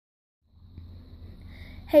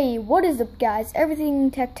Hey, what is up guys? Everything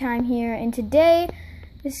Tech Time here, and today,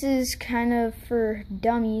 this is kind of for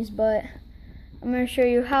dummies, but I'm going to show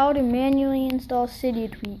you how to manually install Cydia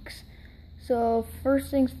tweaks. So,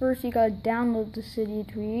 first things first, you gotta download the Cydia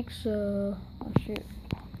tweaks, so, oh shoot,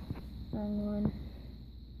 wrong one.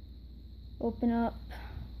 Open up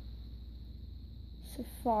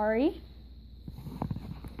Safari.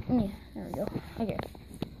 Yeah, there we go. Okay.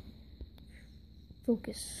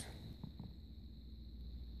 Focus.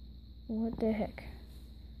 What the heck?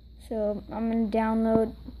 So I'm gonna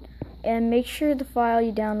download, and make sure the file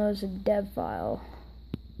you download is a dev file.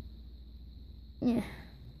 Yeah.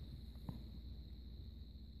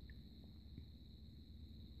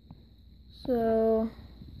 So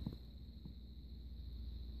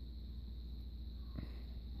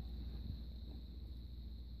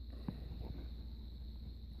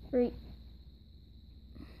great.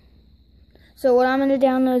 So what I'm gonna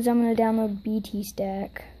download is I'm gonna download BT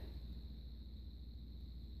Stack.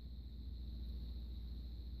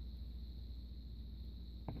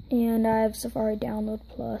 And I have Safari Download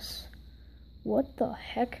Plus. What the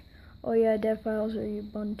heck? Oh yeah, dev files are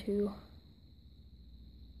Ubuntu.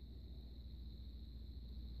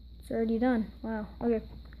 It's already done. Wow. Okay.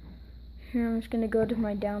 Here, I'm just gonna go to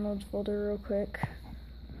my downloads folder real quick.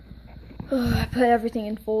 I put everything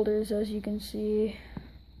in folders, as you can see.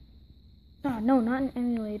 Oh no, not in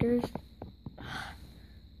emulators.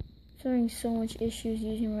 Having so much issues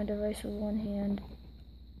using my device with one hand.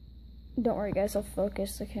 Don't worry guys, I'll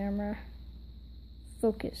focus the camera.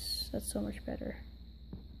 Focus, that's so much better.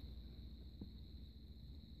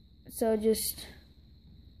 So just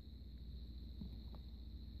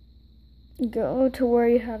go to where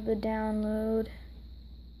you have the download,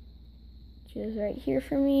 which is right here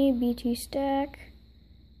for me, BT Stack.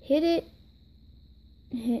 Hit it,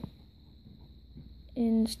 hit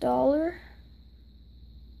installer.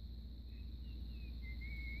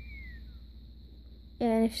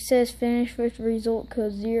 And if it says finish with result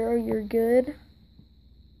code 0, you're good.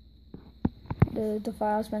 The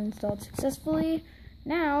file's been installed successfully.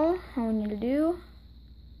 Now, all we need to do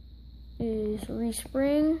is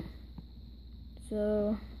respring.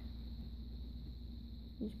 So,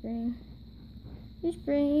 respring.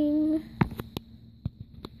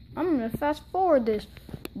 I'm gonna fast forward this.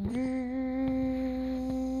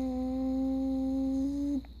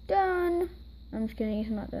 Done. I'm just kidding, it's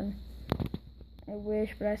not done. I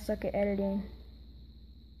wish, but I suck at editing.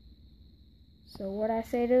 So what I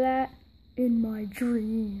say to that? In my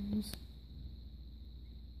dreams.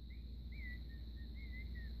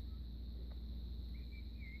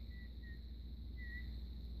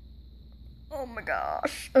 Oh my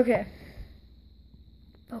gosh. Okay.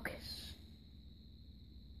 Focus.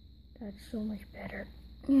 That's so much better.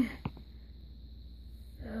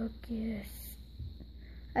 Focus.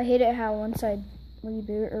 I hate it how once I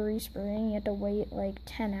reboot or respring, you have to wait like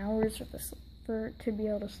 10 hours to be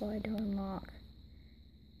able to slide to unlock.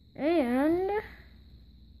 And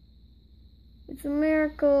it's a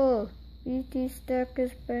miracle. BT Stack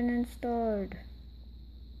has been installed.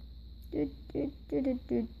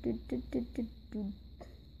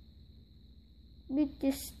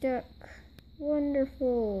 BT Stack,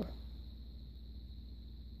 wonderful.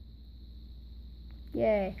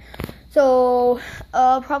 Yay. So,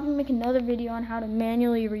 I'll probably make another video on how to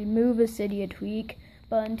manually remove a Cydia tweak.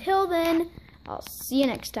 But until then, I'll see you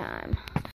next time.